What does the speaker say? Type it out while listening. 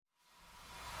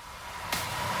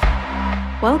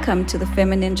Welcome to the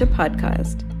Femininja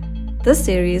podcast. This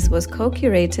series was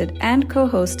co-curated and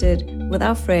co-hosted with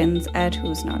our friends at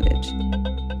Whose Knowledge.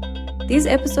 These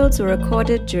episodes were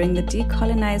recorded during the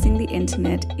Decolonizing the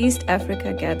Internet East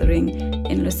Africa gathering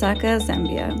in Lusaka,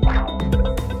 Zambia.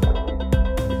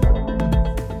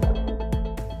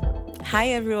 Hi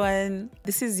everyone,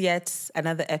 this is yet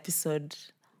another episode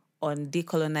on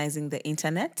Decolonizing the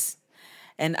Internet,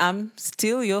 and I'm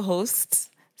still your host,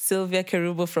 Sylvia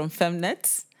Kerubo from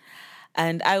Femnet,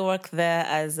 and I work there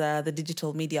as the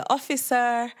digital media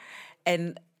officer,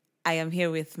 and I am here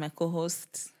with my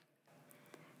co-host.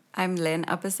 I'm Len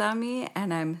Apasami,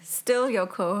 and I'm still your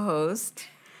co-host.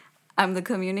 I'm the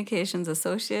communications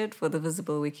associate for the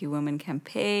Visible Wiki Women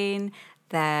campaign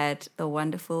that the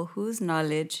wonderful Whose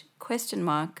Knowledge ?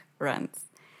 Runs.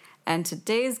 And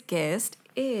today's guest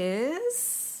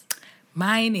is...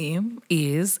 My name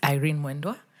is Irene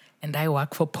Mwendwa, and I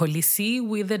work for Pollicy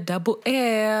with a double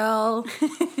L.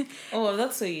 Oh,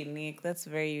 that's so unique. That's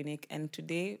very unique. And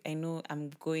today, I know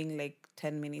I'm going like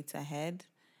 10 minutes ahead.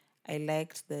 I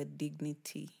liked the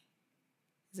dignity.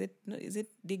 Is it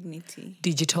dignity?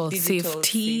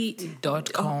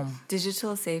 Digitalsafety.com.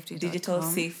 Digitalsafety.com. Digital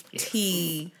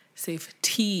safety. Safe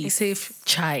tea, safe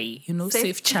chai. You know,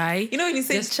 safe chai. You know, when you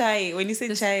say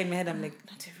chai, in my head, I'm like,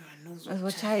 not everyone knows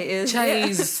what chai is. Chai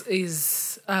is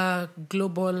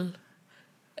global.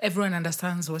 Everyone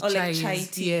understands what chai like chai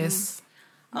is. tea. Yes.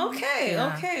 Okay.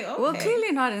 Well,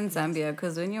 clearly not in Zambia,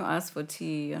 because when you ask for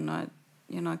tea, you're not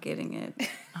getting it.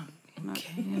 You're not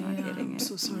getting I'm it.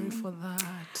 so sorry for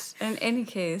that. In any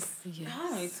case, Yes.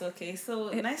 No, it's okay. So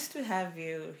nice to have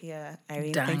you here,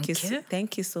 Irene. Thank you.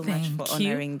 Thank you so much for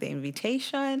honoring the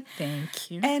invitation. Thank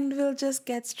you. And we'll just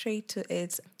get straight to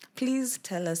it. Please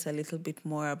tell us a little bit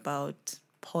more about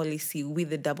Pollicy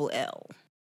with a double L.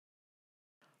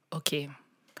 Okay.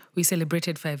 We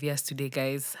celebrated 5 years today,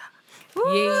 guys.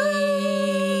 Woo!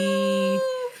 Yay!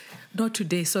 Not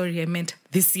today, sorry, I meant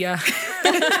this year.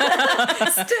 Still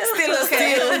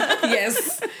okay.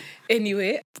 Yes.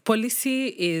 Anyway,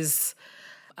 Pollicy is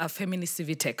a feminist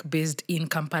civic tech based in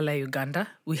Kampala, Uganda.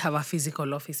 We have a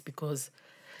physical office because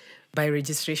by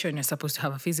registration, you're supposed to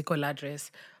have a physical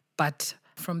address. But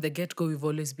from the get-go, we've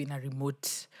always been a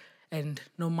remote and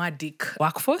nomadic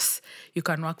workforce. You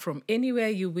can work from anywhere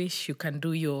you wish. You can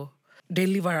do your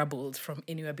deliverables from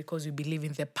anywhere because we believe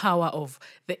in the power of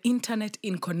the internet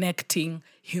in connecting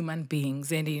human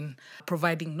beings and in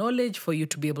providing knowledge for you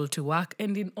to be able to work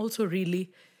and in also really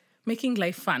making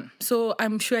life fun. So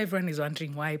I'm sure everyone is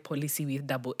wondering why Pollicy with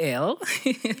double L.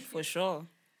 For sure.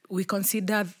 We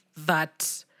consider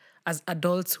that as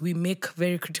adults, we make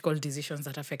very critical decisions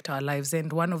that affect our lives.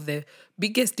 And one of the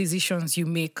biggest decisions you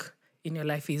make in your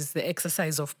life is the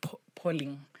exercise of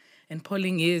polling. And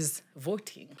polling is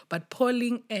voting. But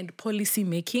polling and policy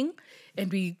making,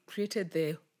 and we created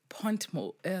the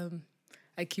PONTMO.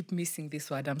 I keep missing this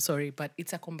word, I'm sorry, but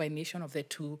it's a combination of the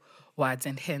two words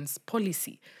and hence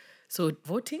policy. So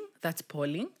voting, that's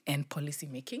polling, and policy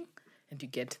making, and you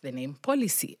get the name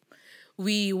Pollicy.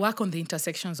 We work on the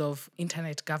intersections of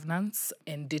internet governance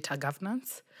and data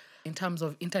governance. In terms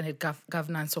of internet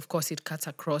governance, of course, it cuts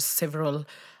across several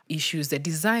issues, the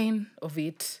design of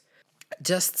it,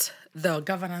 just the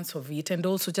governance of it, and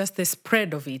also just the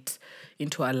spread of it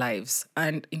into our lives.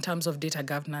 And in terms of data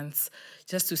governance,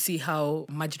 just to see how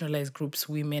marginalized groups,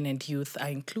 women and youth are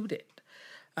included.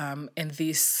 And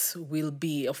this will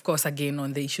be, of course, again,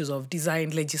 on the issues of design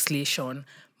legislation,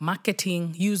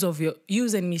 marketing, use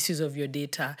and misuse of your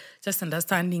data, just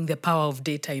understanding the power of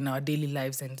data in our daily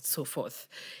lives and so forth.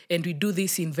 And we do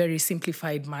this in very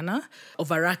simplified manner.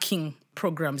 Overarching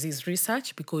programs is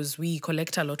research because we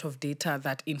collect a lot of data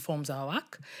that informs our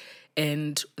work.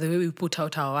 And the way we put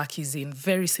out our work is in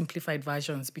very simplified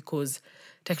versions because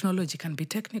technology can be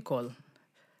technical.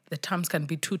 The terms can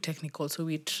be too technical, so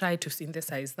we try to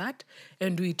synthesize that,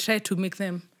 and we try to make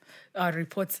our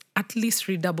reports at least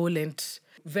readable and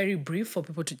very brief for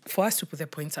us to put the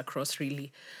points across.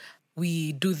 Really,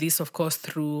 we do this, of course,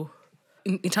 through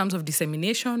in terms of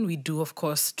dissemination. We do, of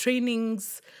course,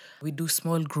 trainings. We do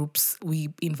small groups. We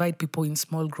invite people in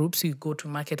small groups. We go to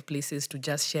marketplaces to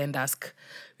just share and ask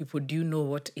people, "Do you know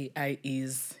what AI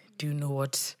is? Do you know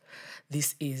what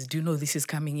this is? Do you know this is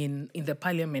coming in the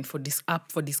parliament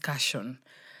up for discussion?"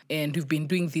 And we've been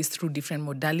doing this through different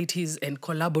modalities and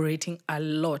collaborating a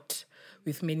lot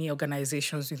with many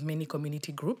organizations, with many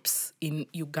community groups in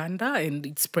Uganda, and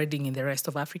it's spreading in the rest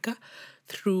of Africa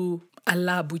through a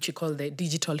lab which we call the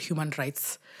Digital Human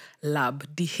Rights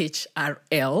lab,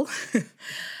 DHRL.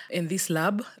 And this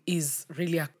lab is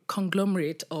really a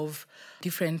conglomerate of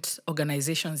different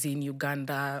organizations in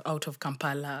Uganda, out of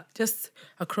Kampala, just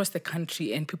across the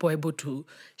country, and people are able to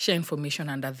share information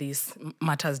under this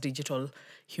Matters Digital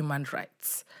Human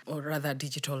Rights, or rather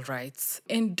digital rights.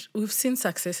 And we've seen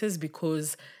successes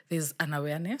because there's an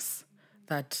awareness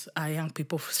that young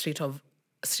people straight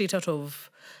out of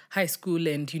high school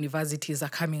and universities are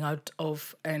coming out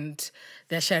of, and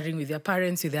they're sharing with their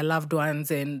parents, with their loved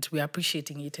ones, and we're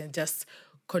appreciating it and just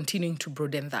continuing to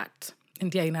broaden that.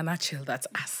 And yeah, in a nutshell, that's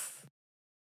us.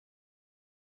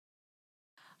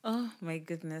 Oh my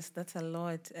goodness, that's a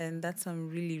lot. And that's some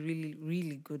really, really,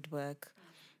 really good work.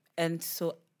 And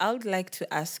so I would like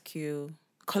to ask you,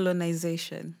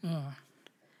 colonization.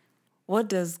 What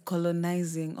does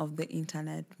colonizing of the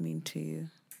internet mean to you?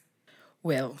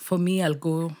 Well, for me, I'll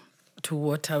go to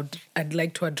what I'd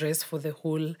like to address for the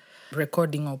whole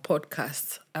recording or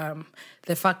podcast.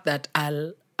 The fact that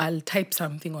I'll type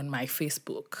something on my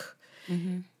Facebook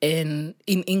in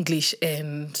English,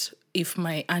 and if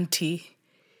my auntie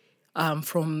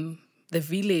from the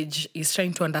village is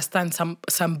trying to understand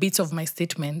some bits of my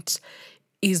statement,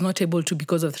 is not able to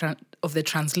because of the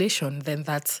translation, then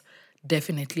that's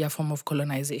definitely a form of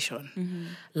colonization.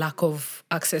 Lack of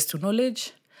access to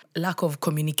knowledge, lack of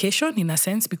communication in a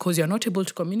sense, because you're not able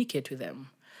to communicate with them.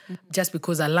 Just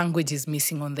because a language is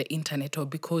missing on the internet, or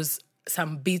because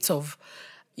some bits of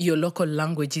your local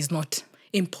language is not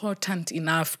important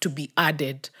enough to be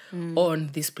added on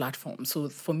this platform. So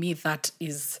for me, that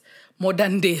is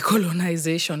modern day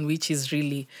colonization, which is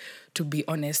really, to be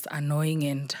honest, annoying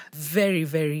and very,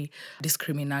 very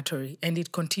discriminatory. And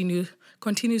it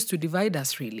continues to divide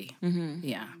us, really.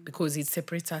 Yeah, because it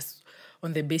separates us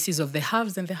on the basis of the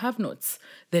haves and the have-nots,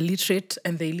 the literate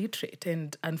and the illiterate.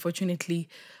 And unfortunately,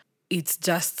 it's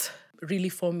just really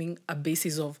forming a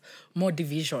basis of more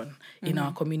division in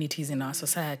our communities, in our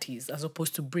societies, as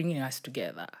opposed to bringing us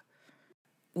together.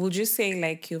 Would you say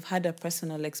like you've had a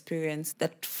personal experience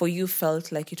that for you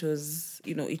felt like it was,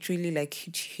 it really like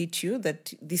hit you,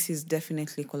 that this is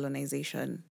definitely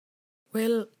colonization?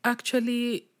 Well,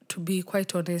 actually, to be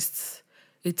quite honest,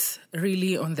 it's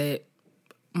really on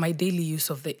my daily use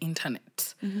of the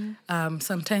internet.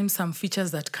 Sometimes some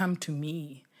features that come to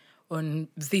me on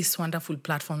these wonderful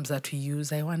platforms that we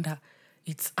use, I wonder,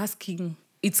 it's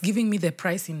giving me the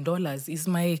price in dollars. Is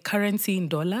my currency in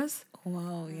dollars?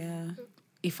 Wow, yeah.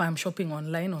 If I'm shopping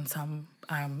online on some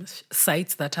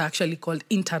sites that are actually called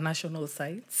international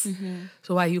sites,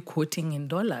 so why are you quoting in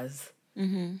dollars?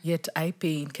 Yet I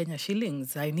pay in Kenya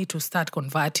shillings. I need to start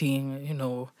converting,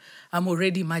 I'm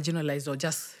already marginalized or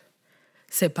just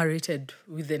separated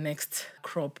with the next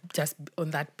crop just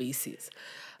on that basis.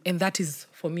 And that is,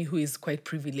 for me, who is quite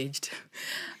privileged.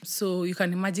 So you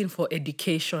can imagine, for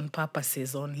education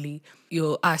purposes only,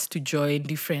 you're asked to join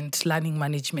different learning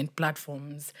management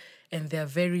platforms, and they're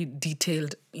very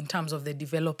detailed in terms of the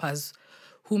developers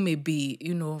who may be,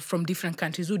 from different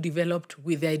countries, who developed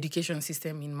with their education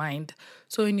system in mind.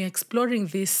 So when you're exploring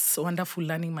these wonderful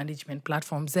learning management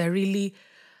platforms, they're really,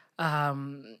 their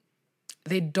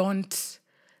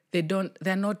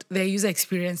user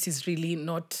experience is really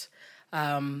not,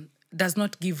 does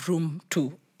not give room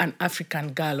to an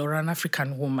African girl or an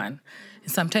African woman.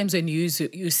 And sometimes when you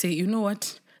say, you know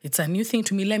what, it's a new thing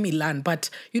to me, let me learn. But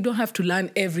you don't have to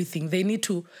learn everything. They need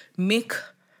to make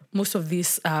most of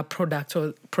these products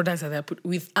that they put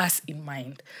with us in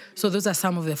mind. So those are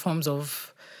some of the forms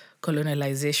of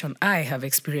colonialization I have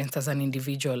experienced as an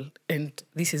individual. And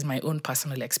this is my own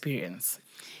personal experience.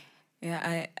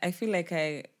 Yeah, I feel like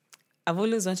I've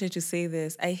always wanted to say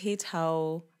this. Hate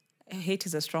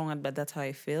is a strong word, but that's how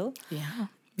I feel. Yeah,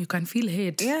 you can feel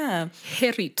hate. Yeah.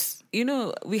 Hear it.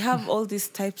 We have all these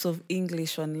types of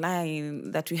English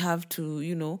online that we have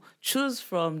to, choose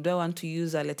from. Do I want to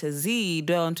use a letter Z?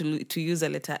 Do I want to use a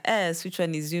letter S? Which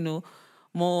one is,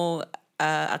 more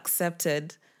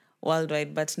accepted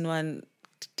worldwide? But no one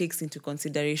takes into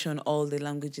consideration all the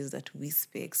languages that we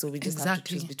speak. So we just have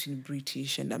to choose between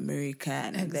British and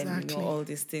American and then, all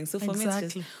these things. So for me,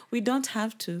 it's just, we don't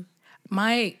have to.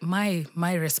 My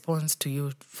response to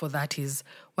you for that is,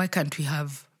 why can't we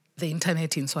have the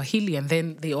internet in Swahili and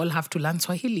then they all have to learn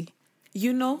Swahili?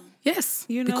 Yes.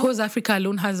 Because Africa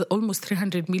alone has almost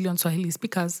 300 million Swahili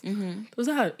speakers. Those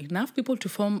are enough people to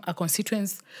form a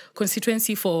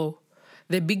constituency for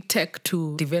the big tech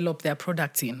to develop their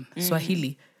products in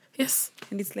Swahili. Yes.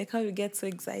 And it's like how you get so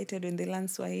excited when they learn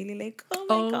Swahili, like, oh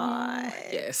my God.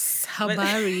 Yes.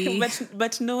 Habari.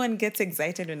 But no one gets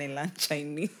excited when they learn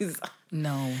Chinese.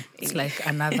 No. It's like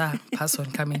another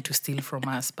person coming to steal from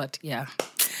us. But yeah.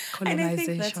 And I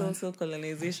think that's Colonization. also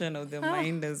colonization of the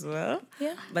mind as well.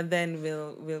 Yeah. But then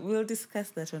we'll discuss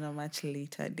that on a much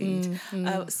later date.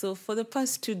 So for the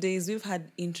past 2 days, we've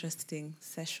had interesting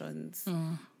sessions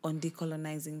on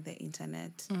decolonizing the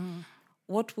internet.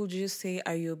 What would you say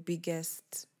are your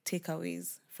biggest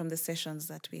takeaways from the sessions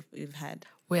that we've had?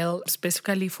 Well,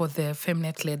 specifically for the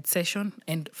Femnet-led session,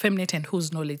 and Femnet and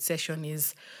Whose Knowledge session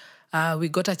is, we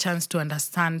got a chance to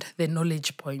understand the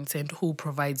knowledge points and who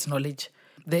provides knowledge.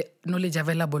 The knowledge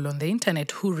available on the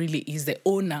internet, who really is the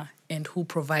owner and who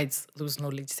provides those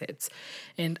knowledge sets.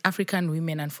 And African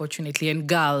women, unfortunately, and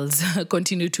girls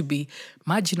continue to be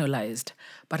marginalized.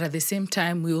 But at the same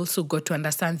time, we also got to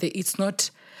understand that it's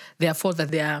not their fault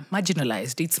that they are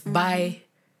marginalized. It's by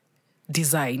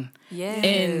design. Yes.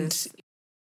 And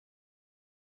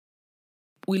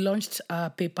we launched a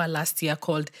paper last year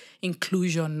called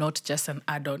Inclusion, Not Just an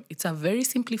Add-on. It's a very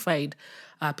simplified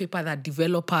paper that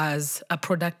developers,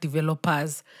 product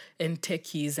developers, and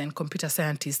techies and computer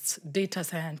scientists, data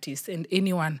scientists, and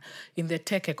anyone in the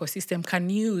tech ecosystem can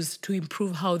use to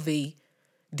improve how they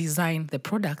design the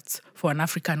products for an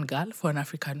African girl, for an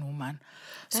African woman.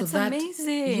 That's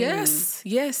amazing.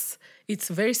 Yes. It's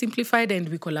very simplified, and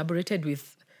we collaborated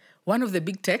with one of the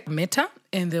big tech, Meta,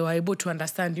 and they were able to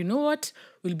understand, you know what,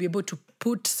 we'll be able to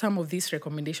put some of these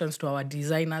recommendations to our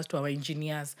designers, to our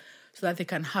engineers, so that they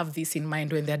can have this in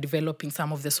mind when they're developing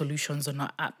some of the solutions on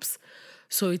our apps.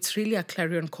 So it's really a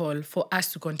clarion call for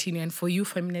us to continue, and for you,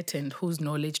 Femnet and Whose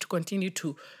Knowledge, to continue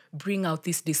to bring out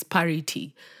this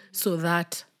disparity so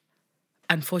that,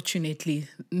 unfortunately,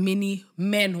 many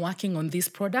men working on these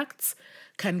products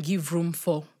can give room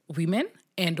for women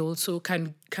and also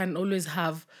can always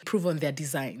have proven their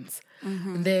designs.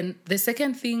 And then the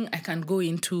second thing I can go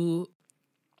into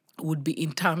would be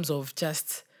in terms of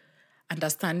just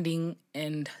understanding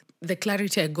and the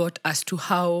clarity I got as to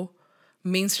how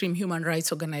mainstream human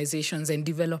rights organizations and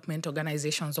development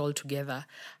organizations altogether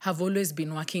have always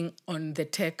been working on the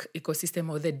tech ecosystem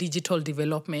or the digital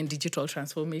development, digital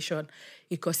transformation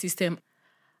ecosystem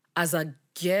as a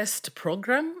guest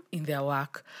program in their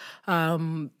work.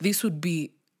 This would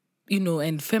be,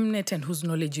 and Femnet and Whose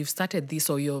Knowledge, you've started this,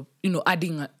 or you're,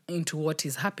 adding into what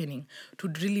is happening, to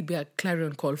really be a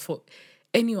clarion call for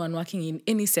anyone working in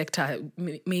any sector,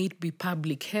 may it be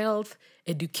public health,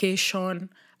 education,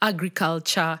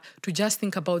 agriculture, to just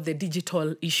think about the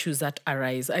digital issues that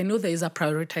arise. I know there is a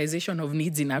prioritization of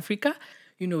needs in Africa,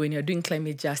 when you're doing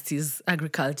climate justice,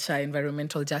 agriculture,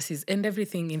 environmental justice, and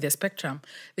everything in the spectrum,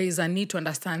 there is a need to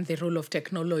understand the role of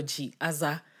technology as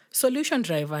a solution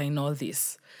driver in all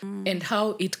this, and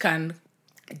how it can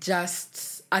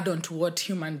just add on to what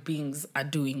human beings are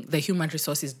doing, the human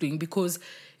resource is doing, because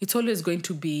it's always going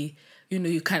to be,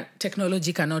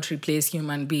 technology cannot replace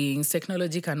human beings,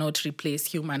 technology cannot replace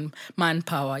human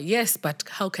manpower. Yes, but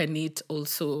how can it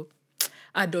also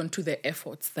add on to the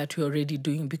efforts that we're already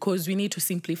doing? Because we need to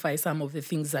simplify some of the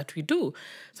things that we do.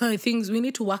 Some of the things we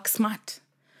need to work smart.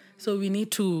 So we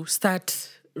need to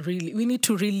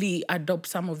really adopt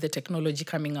some of the technology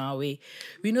coming our way.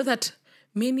 We know that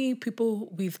many people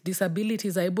with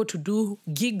disabilities are able to do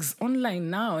gigs online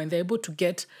now, and they're able to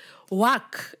get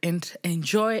work and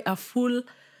enjoy a full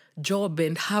job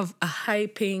and have a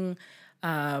high-paying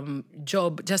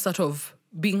job, just sort of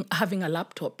having a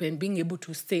laptop and being able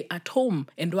to stay at home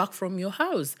and work from your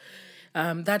house.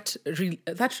 That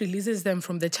releases them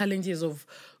from the challenges of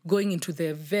going into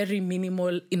the very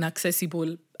minimal,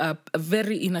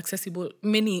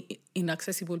 many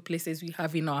inaccessible places we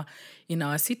have in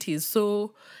our cities.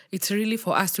 So it's really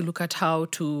for us to look at how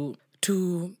to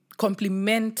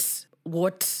complement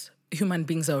what human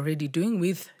beings are already doing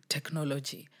with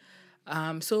technology.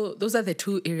 So those are the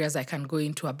two areas I can go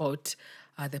into about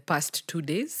the past 2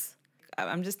 days.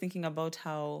 I'm just thinking about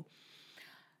how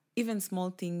even small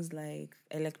things like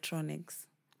electronics,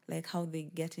 like how they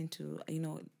get into,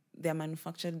 they're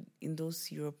manufactured in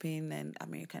those European and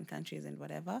American countries and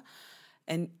whatever.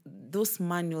 And those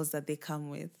manuals that they come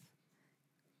with,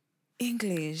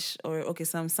 English, or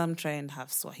some try and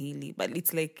have Swahili, but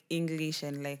it's like English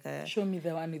and like a... Show me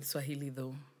the one with Swahili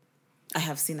though. I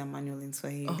have seen a manual in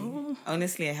Swahili. Oh.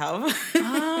 Honestly, I have.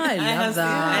 I love that.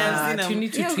 I have seen you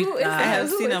need to tweet that. I have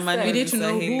seen a manual We need to in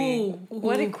know Swahili.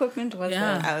 What equipment was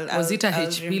that? Was it a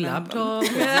HP laptop?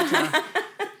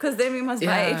 Because then we must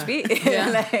buy HP.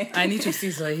 Yeah. I need to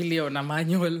see Swahili on a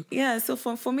manual. Yeah, so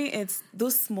for me, it's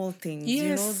those small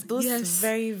things, those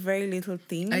very, very little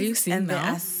things. Are you seeing and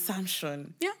now? The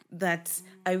assumption that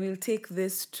I will take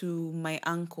this to my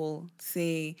uncle,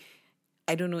 say,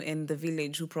 I don't know, in the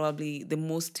village, who probably the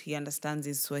most he understands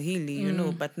is Swahili,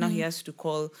 but now he has to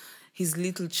call his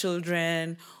little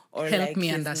children or Help like me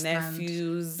his understand.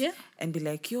 nephews, Yeah. and be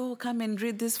like, yo, come and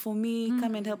read this for me,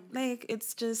 come and help. Like,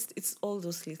 it's all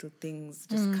those little things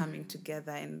just coming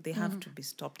together, and they have to be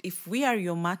stopped. If we are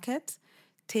your market,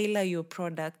 tailor your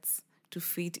products to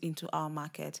fit into our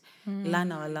market,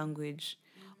 learn our language,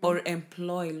 or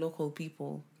employ local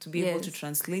people to be able to Yes.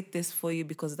 translate this for you,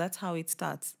 because that's how it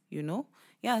starts, you know?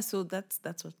 Yeah, so that's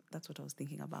what I was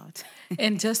thinking about.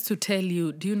 And just to tell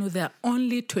you, do you know there are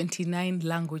only 29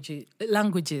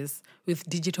 languages with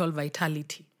digital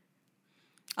vitality?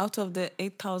 Out of the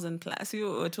 8,000 plus,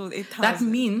 you were told 8,000. That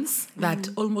means that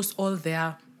almost all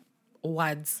their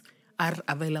words are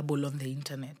available on the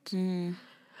internet.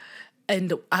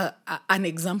 And an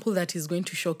example that is going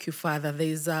to shock you further,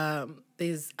 there's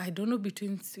I don't know,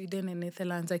 between Sweden and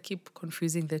Netherlands, I keep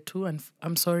confusing the two, and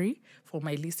I'm sorry for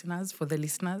the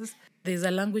listeners. There's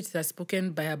a language that's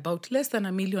spoken by about less than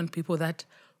 1 million people that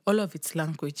all of its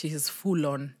language is full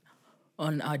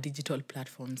on our digital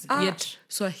platforms. Yet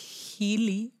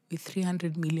Swahili with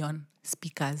 300 million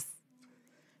speakers,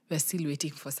 we're still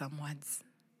waiting for some words.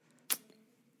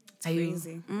 Are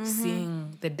crazy. you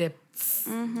seeing the depths?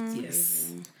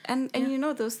 Yes. And you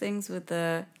know those things with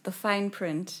the fine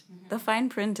print. The fine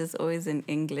print is always in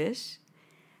English.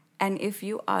 And if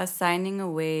you are signing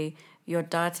away your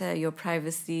data, your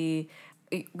privacy,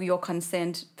 your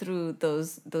consent through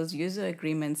those user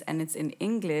agreements, and it's in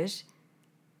English,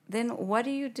 then what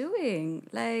are you doing?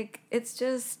 Like, it's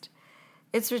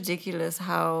ridiculous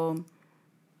how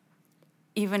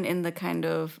even in the kind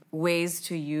of ways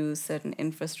to use certain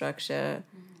infrastructure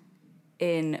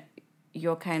in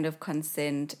your kind of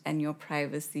consent and your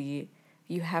privacy,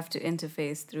 you have to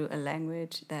interface through a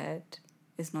language that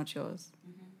is not yours.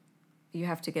 You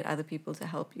have to get other people to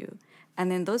help you. And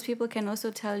then those people can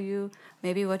also tell you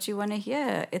maybe what you want to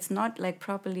hear. It's not like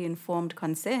properly informed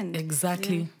consent.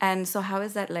 Exactly. Yeah. And so how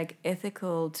is that like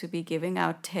ethical to be giving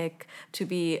out tech, to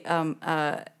be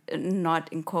not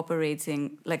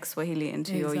incorporating like Swahili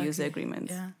into your user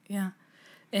agreements? Yeah.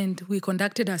 And we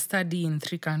conducted a study in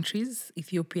 3 countries,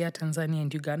 Ethiopia, Tanzania,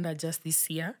 and Uganda, just this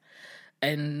year.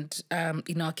 And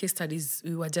in our case studies,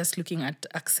 we were just looking at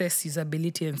access,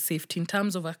 usability, and safety. In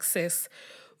terms of access,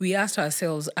 we asked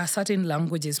ourselves, are certain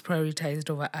languages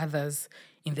prioritized over others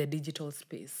in the digital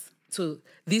space? So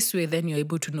this way, then you're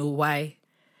able to know why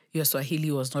your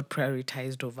Swahili was not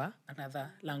prioritized over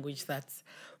another language that's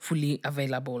fully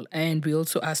available. And we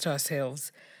also asked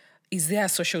ourselves, is there a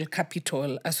social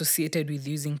capital associated with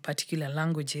using particular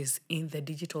languages in the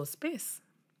digital space?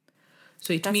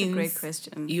 So it That's means a great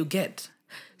question. You get.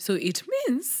 So it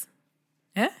means,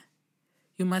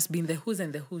 you must be in the who's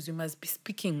and the who's. You must be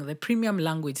speaking the premium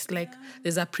language. Like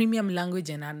there's a premium language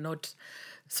and are not.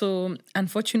 So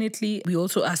unfortunately, we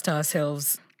also asked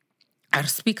ourselves, are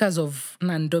speakers of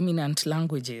non-dominant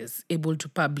languages able to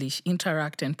publish,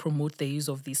 interact, and promote the use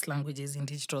of these languages in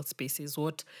digital spaces?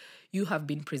 What you have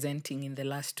been presenting in the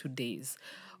last 2 days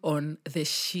on the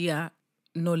sheer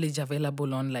knowledge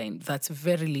available online. That's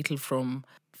very little from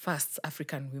first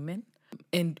African women.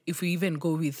 And if we even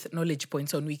go with knowledge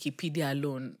points on Wikipedia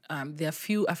alone, there are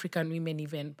few African women,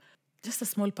 even just a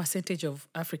small percentage of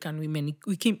African women,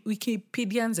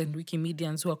 Wikipedians and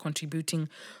Wikimedians, who are contributing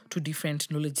to different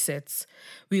knowledge sets.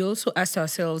 We also asked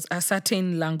ourselves, are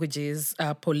certain languages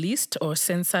policed or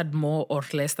censored more or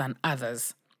less than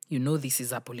others? You know this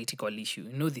is a political issue.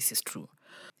 You know this is true.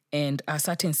 And are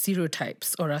certain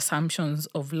stereotypes or assumptions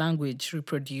of language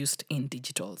reproduced in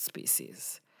digital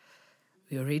spaces?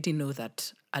 We already know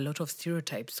that a lot of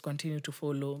stereotypes continue to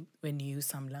follow when you use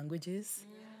some languages.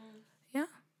 Yeah.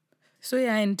 So,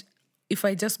 and if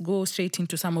I just go straight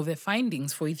into some of the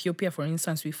findings for Ethiopia, for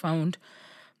instance, we found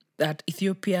that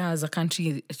Ethiopia as a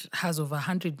country has over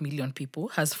 100 million people,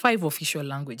 has 5 official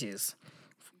languages: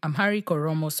 Amharic,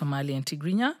 Oromo, Somali, and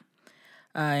Tigrinya.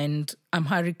 And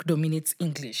Amharic dominates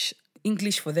English.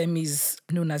 English for them is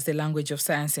known as the language of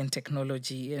science and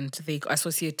technology, and they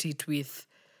associate it with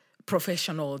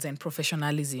professionals and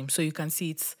professionalism. So you can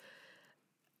see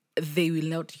they will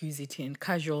not use it in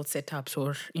casual setups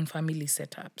or in family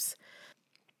setups.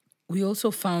 We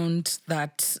also found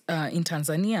that in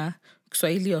Tanzania,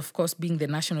 Swahili, of course, being the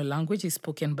national language, is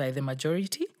spoken by the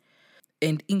majority.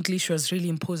 And English was really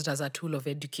imposed as a tool of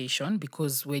education,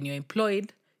 because when you're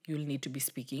employed, you'll need to be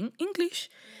speaking English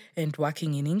and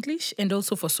working in English. And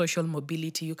also for social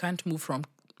mobility, you can't move from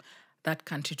that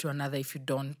country to another if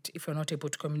you're not able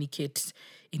to communicate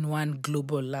in one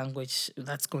global language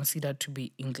that's considered to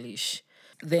be English.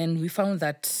 Then we found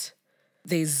that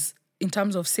in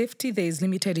terms of safety, there is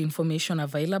limited information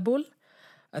available,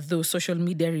 though social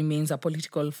media remains a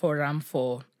political forum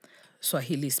for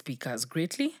Swahili speakers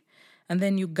greatly. And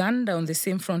then Uganda, on the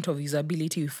same front of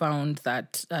usability, we found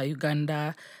that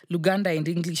Luganda and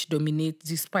English dominate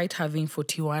despite having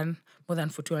more than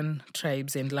 41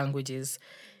 tribes and languages.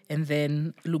 And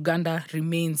then Luganda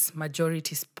remains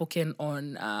majority spoken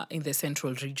on in the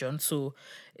central region. So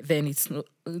then it's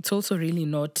also really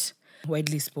not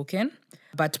widely spoken.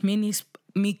 But many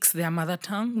mix their mother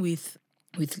tongue with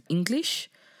English.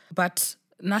 But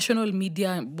national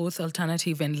media, both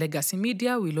alternative and legacy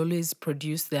media, will always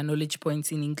produce their knowledge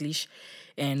points in English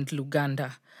and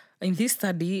Luganda. In this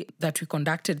study that we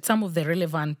conducted, some of the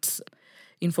relevant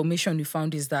information we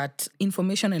found is that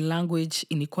information and language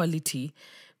inequality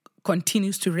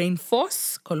continues to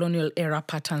reinforce colonial era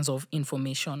patterns of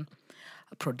information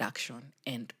production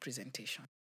and presentation.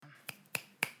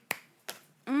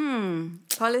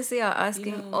 Pollicy are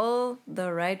asking all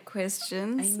the right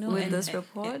questions with this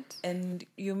report. And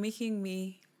you're making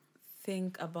me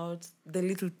think about the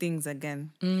little things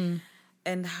again.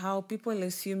 And how people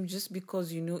assume just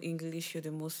because you know English, you're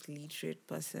the most literate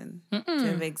person to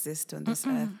ever exist on this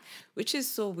earth. Which is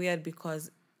so weird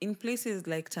because in places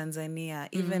like Tanzania,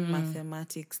 even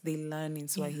mathematics, they learn in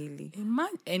Swahili.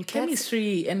 And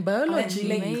chemistry and biology.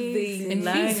 They and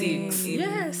learn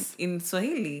physics. in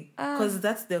Swahili. Because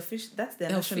that's their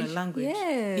national language.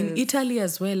 Yes. In Italy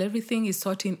as well, everything is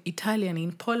taught in Italian.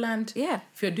 In Poland,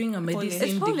 if you're doing a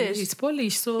medicine degree, it's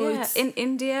Polish. So it's, in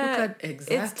India,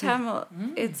 exactly. it's Tamil,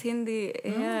 it's Hindi.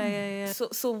 Yeah.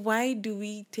 So why do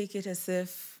we take it as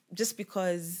if just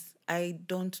because I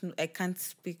can't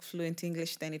speak fluent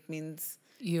English, then it means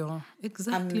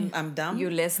exactly. I'm dumb. You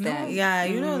less than. Yeah,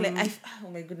 oh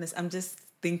my goodness, I'm just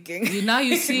thinking.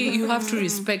 You see, you have to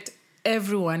respect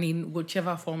everyone in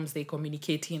whichever forms they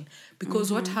communicate in.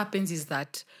 Because what happens is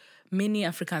that many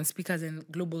African speakers in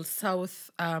Global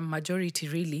South, majority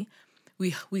really,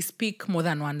 we speak more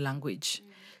than one language.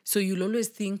 So you'll always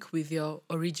think with your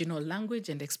original language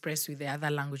and express with the other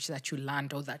language that you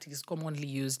learned or that is commonly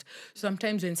used.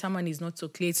 Sometimes when someone is not so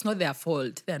clear, it's not their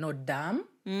fault. They're not dumb.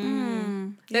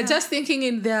 They're just thinking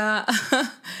in their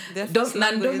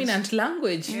non-dominant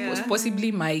language.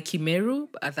 Possibly my Kimeru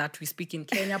that we speak in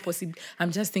Kenya. Possibly,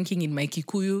 I'm just thinking in my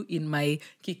Kikuyu, in my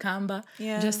Kikamba.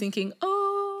 Just thinking,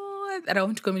 that I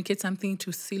want to communicate something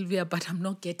to Sylvia, but I'm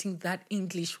not getting that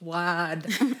English word.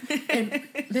 And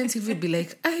then Sylvia will be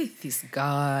like, this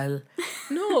girl.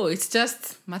 No, it's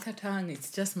just mother tongue.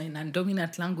 It's just my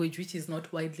non-dominant language, which is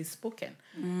not widely spoken.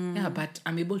 But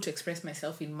I'm able to express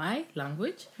myself in my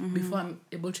language before I'm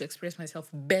able to express myself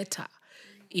better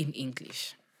in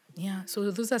English. So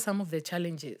those are some of the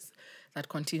challenges that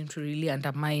continue to really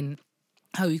undermine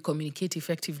how we communicate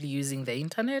effectively using the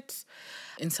internet.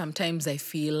 And sometimes I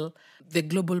feel the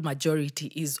global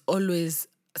majority is always,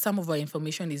 some of our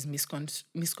information is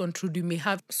misconstrued. We may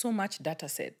have so much data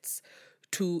sets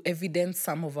to evidence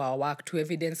some of our work, to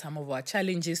evidence some of our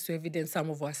challenges, to evidence some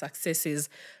of our successes.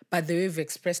 But the way we've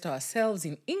expressed ourselves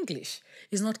in English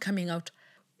is not coming out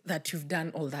that you've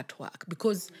done all that work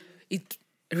because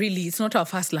it's not our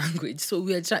first language. So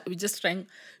we're just trying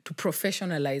to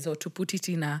professionalize or to put it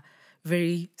in a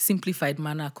very simplified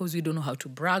manner because we don't know how to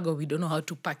brag or we don't know how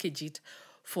to package it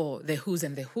for the who's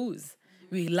and the who's.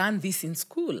 We learn this in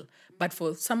school. But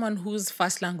for someone whose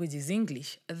first language is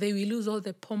English, they will lose all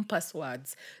the pompous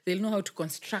words. They'll know how to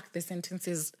construct the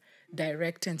sentences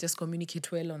direct and just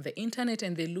communicate well on the internet,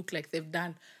 and they look like they've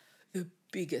done the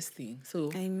biggest thing.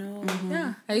 So I know.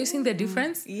 Are you seeing the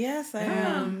difference? Yes, I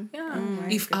am. Oh,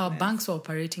 if our banks were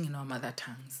operating in our mother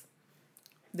tongues,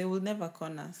 they will never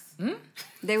con us.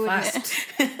 They would.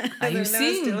 Are you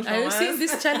seeing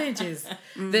these challenges?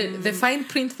 The fine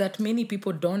print that many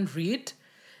people don't read,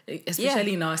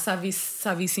 especially in our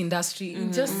service industry,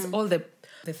 just all the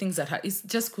things that it's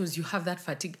just because you have that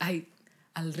fatigue.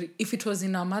 If it was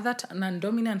in our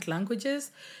non-dominant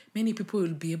languages, many people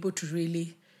will be able to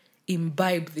really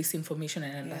imbibe this information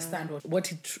and understand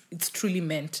what it's truly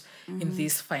meant in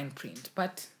this fine print.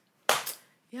 But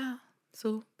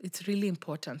so it's really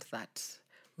important that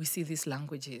we see these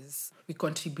languages. We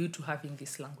contribute to having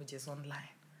these languages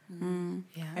online.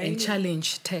 And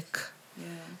challenge tech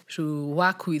to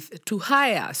work with, to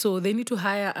hire. So they need to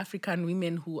hire African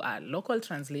women who are local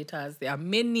translators. There are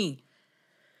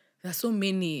so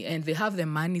many, and they have the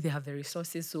money, they have the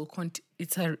resources. So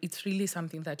it's really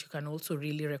something that you can also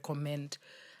really recommend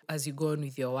as you go on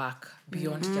with your work,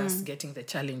 beyond just getting the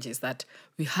challenges that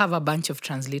we have a bunch of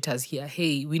translators here.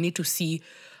 Hey, we need to see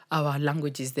our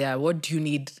languages there. What do you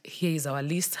need? Here is our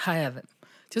list. Hire them.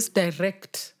 Just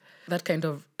direct that kind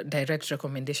of direct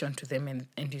recommendation to them,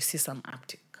 and you see some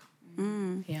uptick.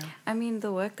 I mean,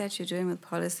 the work that you're doing with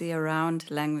Pollicy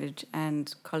around language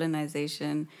and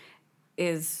colonization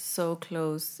is so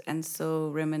close and so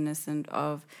reminiscent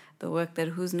of the work that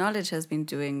Whose Knowledge has been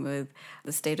doing with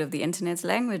the state of the internet's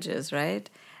languages, right?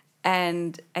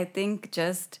 And I think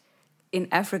just in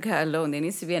Africa alone, there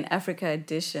needs to be an Africa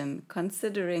edition,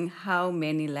 considering how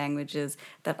many languages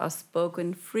that are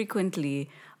spoken frequently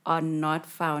are not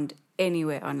found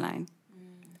anywhere online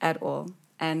at all.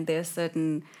 And there's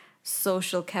certain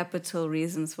social capital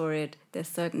reasons for it. There's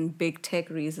certain big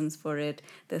tech reasons for it.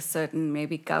 There's certain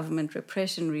maybe government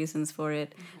repression reasons for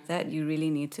it that you really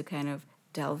need to kind of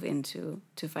delve into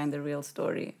to find the real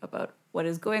story about what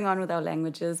is going on with our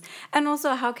languages, and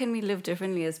also how can we live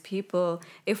differently as people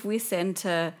if we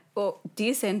center or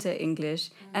decenter English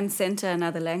and center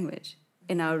another language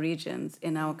in our regions,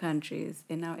 in our countries,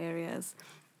 in our areas.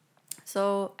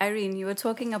 So, Irene, you were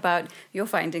talking about your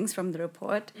findings from the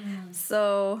report.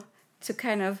 So, to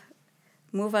kind of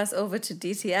move us over to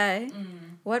DTI,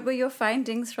 what were your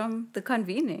findings from the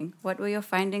convening? What were your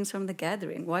findings from the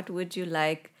gathering? What would you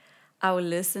like our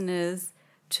listeners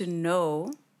to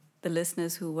know, the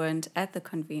listeners who weren't at the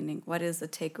convening? What is the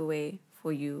takeaway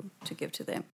for you to give to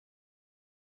them?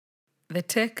 The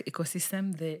tech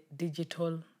ecosystem, the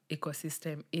digital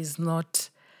ecosystem, is not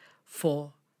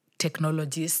for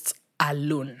technologists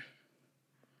alone.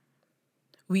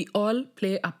 We all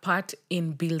play a part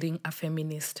in building a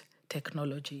feminist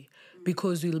technology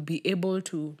because we'll be able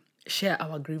to share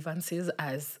our grievances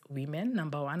as women,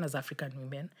 number one, as African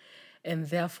women. And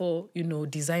therefore,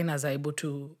 designers are able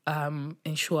to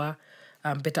ensure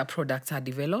better products are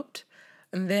developed.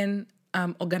 And then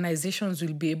organizations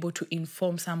will be able to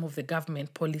inform some of the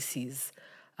government policies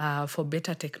for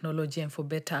better technology and for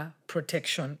better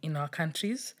protection in our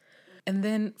countries. And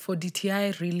then for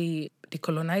DTI, really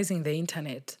decolonizing the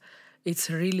internet,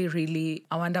 it's really, really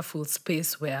a wonderful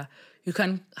space where you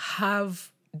can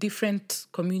have different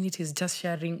communities just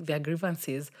sharing their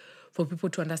grievances for people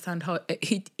to understand how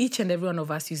each and every one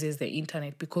of us uses the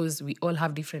internet, because we all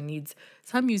have different needs.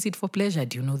 Some use it for pleasure.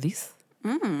 Do you know this?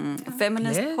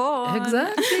 Feminist porn.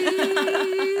 Exactly.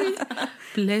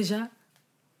 Pleasure.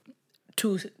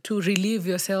 To relieve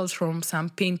yourselves from some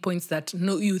pain points that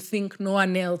you think no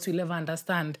one else will ever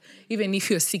understand. Even if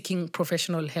you're seeking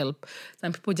professional help,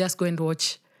 some people just go and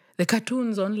watch the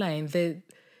cartoons online, the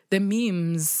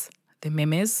memes, the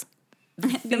memes.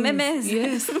 The memes.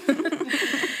 Yes.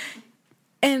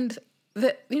 And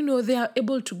they are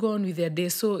able to go on with their day.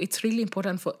 So it's really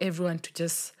important for everyone to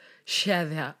just share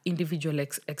their individual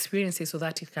experiences so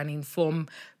that it can inform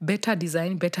better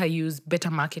design, better use, better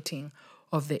marketing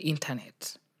of the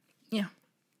internet. Yeah.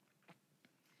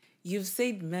 You've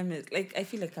said memes. Like, I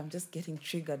feel like I'm just getting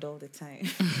triggered all the time.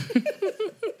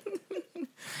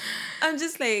 I'm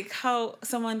just like, how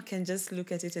someone can just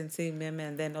look at it and say meme,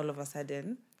 and then all of a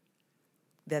sudden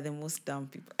they're the most dumb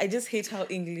people. I just hate how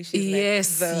English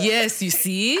is. Yes, you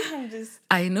see?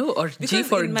 I know, or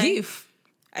GIF or GIF.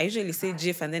 I usually say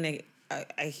GIF, and then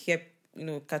I hear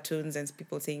cartoons and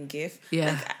people saying GIF.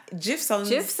 Yeah. Like, GIF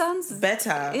sounds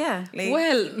better. Yeah. Like,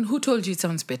 well, who told you it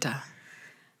sounds better?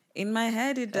 In my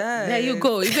head, it does. There you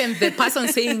go. Even the person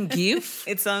saying GIF,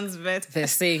 it sounds better. They're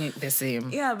saying it the same.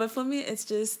 Yeah, but for me, it's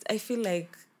just, I feel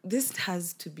like this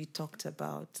has to be talked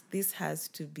about. This has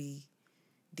to be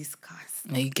discussed.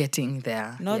 Are you getting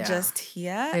there? Not just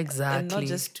here. Exactly. And not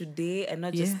just today and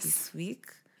not just this week.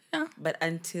 Yeah. But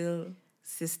until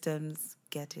systems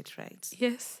get it right.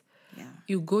 Yes. Yeah.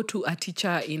 You go to a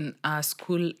teacher in a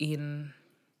school in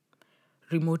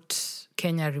remote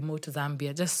Kenya, remote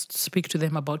Zambia, just speak to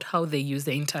them about how they use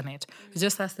the internet. You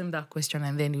just ask them that question,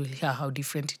 and then you'll hear how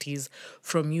different it is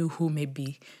from you who may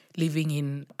be living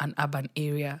in an urban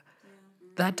area.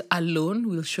 That alone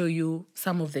will show you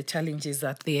some of the challenges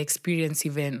that they experience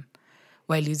even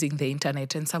while using the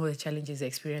internet, and some of the challenges they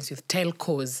experience with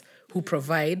telcos who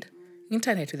provide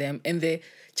internet to them, and the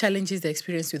challenges they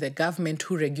experience with the government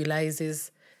who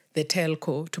regularizes the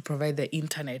telco to provide the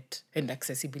internet and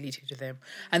accessibility to them.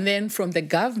 And then from the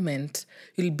government,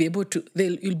 you'll be able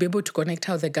to connect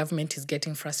how the government is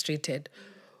getting frustrated,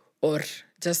 or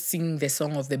just singing the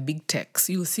song of the big techs.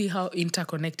 You'll see how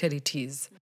interconnected it is.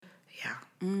 Yeah.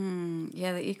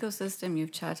 Yeah, the ecosystem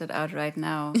you've charted out right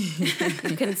now,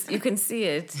 you can see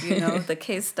it, the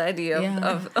case study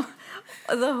of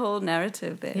the whole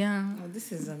narrative there. Yeah. Oh,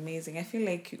 this is amazing. I feel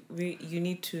like you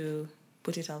need to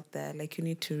put it out there. Like, you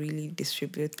need to really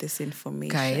distribute this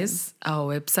information. Guys,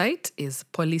 our website is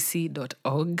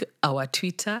pollicy.org. Our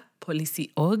Twitter,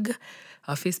 pollicy.org.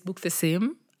 Our Facebook, the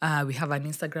same. We have an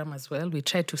Instagram as well. We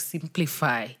try to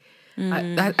simplify.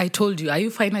 I told you, are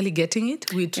you finally getting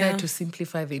it? We try to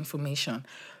simplify the information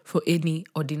for any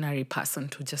ordinary person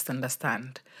to just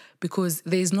understand. Because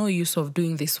there is no use of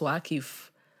doing this work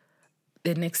if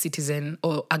the next citizen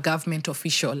or a government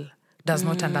official does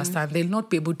not understand. They'll not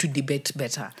be able to debate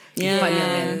better in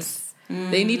parliament.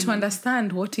 They need to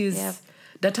understand what is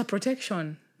data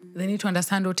protection. They need to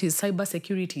understand what is cyber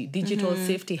security, digital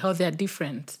safety, how they are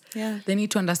different. They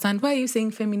need to understand, why are you saying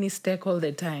feminist tech all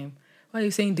the time? Why are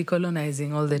you saying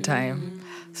decolonizing all the time?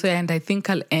 So, and I think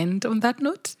I'll end on that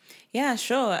note. Yeah,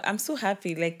 sure. I'm so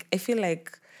happy. Like, I feel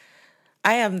like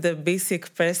I am the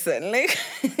basic person. Like,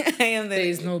 There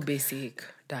is no basic,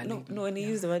 darling. No, when you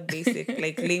use the word basic,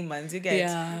 like layman's, you get.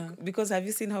 Yeah. Because have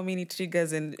you seen how many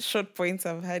triggers and short points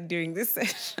I've had during this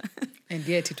session? And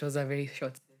yet it was a very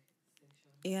short.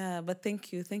 Yeah, but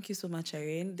thank you. Thank you so much,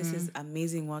 Irene. This is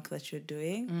amazing work that you're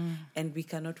doing. And we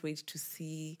cannot wait to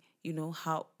see,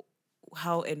 how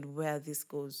and where this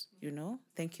goes,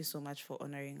 Thank you so much for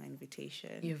honoring our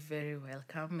invitation. You're very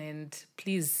welcome. And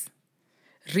please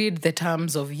read the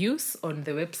terms of use on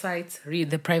the website, read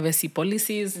the privacy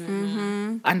policies,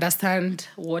 understand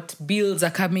what bills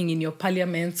are coming in your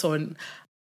parliaments on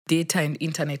data and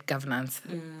internet governance.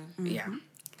 Yeah.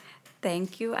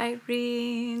 Thank you,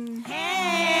 Irene.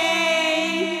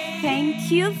 Hey!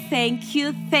 Thank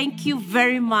you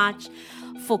very much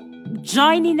for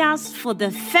joining us for the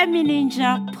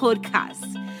Femininja podcast.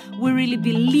 We really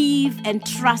believe and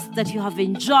trust that you have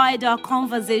enjoyed our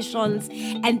conversations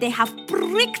and they have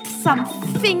pricked some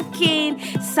thinking,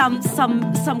 some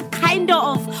kind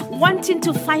of wanting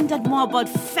to find out more about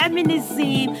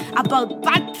feminism, about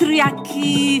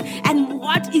patriarchy, and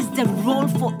what is the role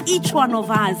for each one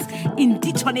of us in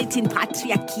detonating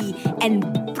patriarchy and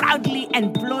proudly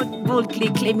and boldly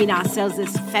claiming ourselves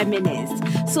as feminists.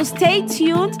 So stay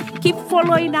tuned, keep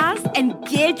following us,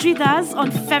 engage with us on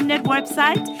Femnet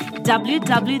website,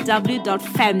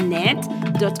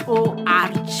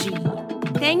 www.femnet.org.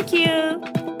 Thank you.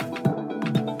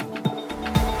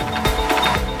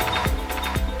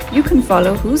 You can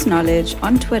follow Whose Knowledge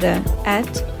on Twitter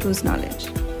 @Whose Knowledge.